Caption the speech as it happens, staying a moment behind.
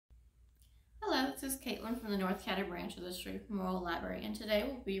this is Caitlin from the North Canada branch of the Shreve Memorial Library, and today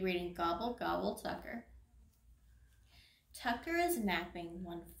we'll be reading Gobble Gobble Tucker. Tucker is napping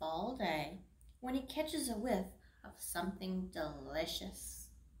one fall day when he catches a whiff of something delicious.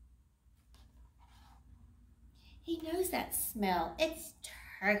 He knows that smell. It's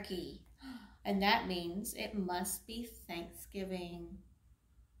turkey, and that means it must be Thanksgiving.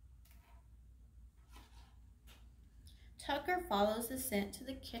 Tucker follows the scent to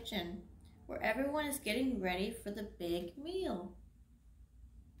the kitchen, where everyone is getting ready for the big meal.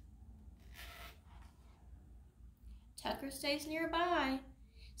 Tucker stays nearby,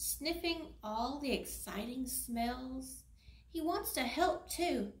 sniffing all the exciting smells. He wants to help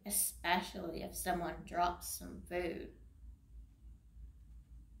too, especially if someone drops some food.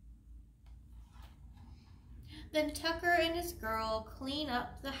 Then Tucker and his girl clean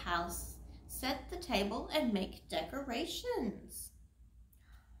up the house, set the table, and make decorations.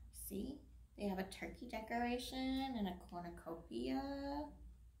 See, they have a turkey decoration and a cornucopia.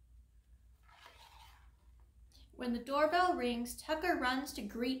 When the doorbell rings, Tucker runs to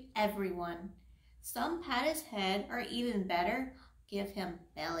greet everyone. Some pat his head, or even better, give him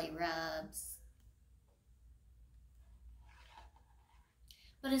belly rubs.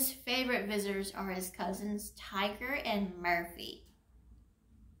 But his favorite visitors are his cousins, Tiger and Murphy.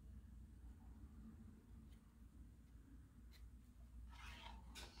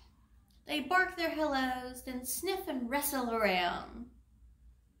 They bark their hellos, then sniff and wrestle around.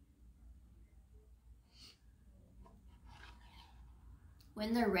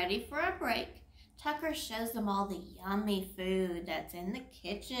 When they're ready for a break, Tucker shows them all the yummy food that's in the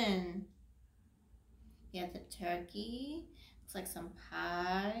kitchen. You have the turkey, looks like some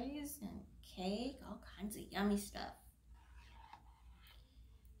pies and cake, all kinds of yummy stuff.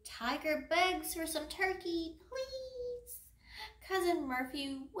 Tiger begs for some turkey, please. Cousin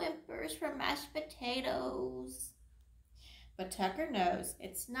Murphy whimpers for mashed potatoes. But Tucker knows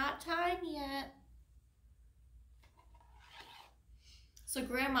it's not time yet. So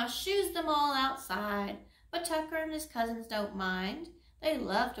Grandma shoos them all outside, but Tucker and his cousins don't mind. They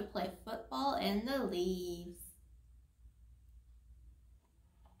love to play football in the leaves.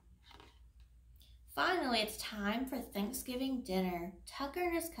 Finally, it's time for Thanksgiving dinner. Tucker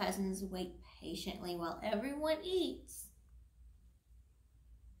and his cousins wait patiently while everyone eats.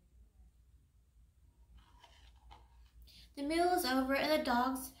 The meal is over and the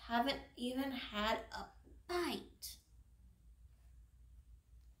dogs haven't even had a bite.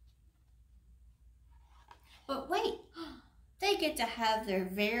 But wait, they get to have their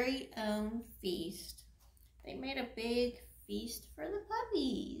very own feast. They made a big feast for the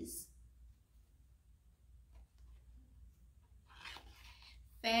puppies.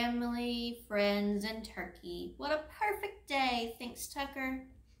 Family, friends, and turkey. What a perfect day, thinks Tucker.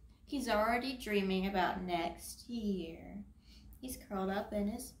 He's already dreaming about next year. He's curled up in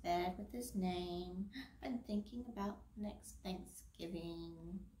his bed with his name and thinking about next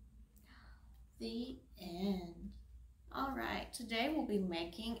Thanksgiving. The end. All right, today we'll be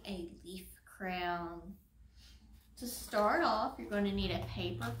making a leaf crown. To start off, you're going to need a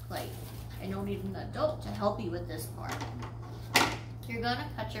paper plate, and you'll need an adult to help you with this part. You're going to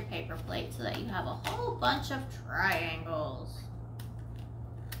cut your paper plate so that you have a whole bunch of triangles.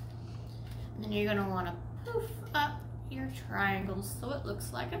 And then you're going to want to poof up your triangles so it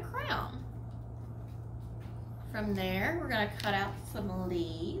looks like a crown. From there, we're going to cut out some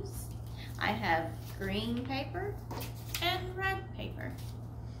leaves. I have green paper and red paper.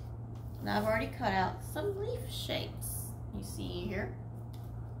 And I've already cut out some leaf shapes you see here.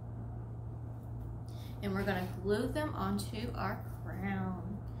 And we're going to glue them onto our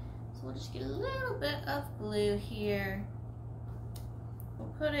crown. So we'll just get a little bit of glue here.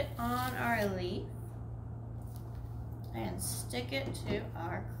 We'll put it on our leaf and stick it to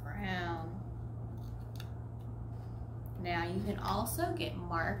our crown. Now you can also get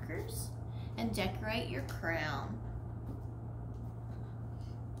markers and decorate your crown.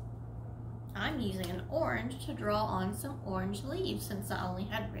 I'm using an orange to draw on some orange leaves since I only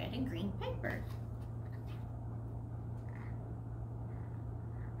had red and green paper.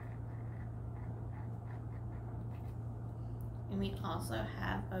 And we also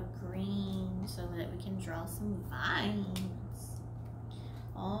have a green so that we can draw some vines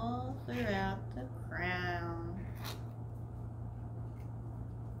all throughout the crown.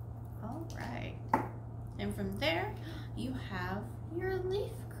 All right, and from there you have your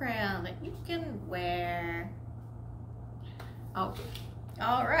leaf crown that you can wear. Oh,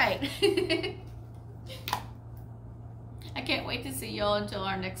 all right. I can't wait to see y'all until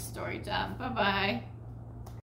our next story time. Bye-bye.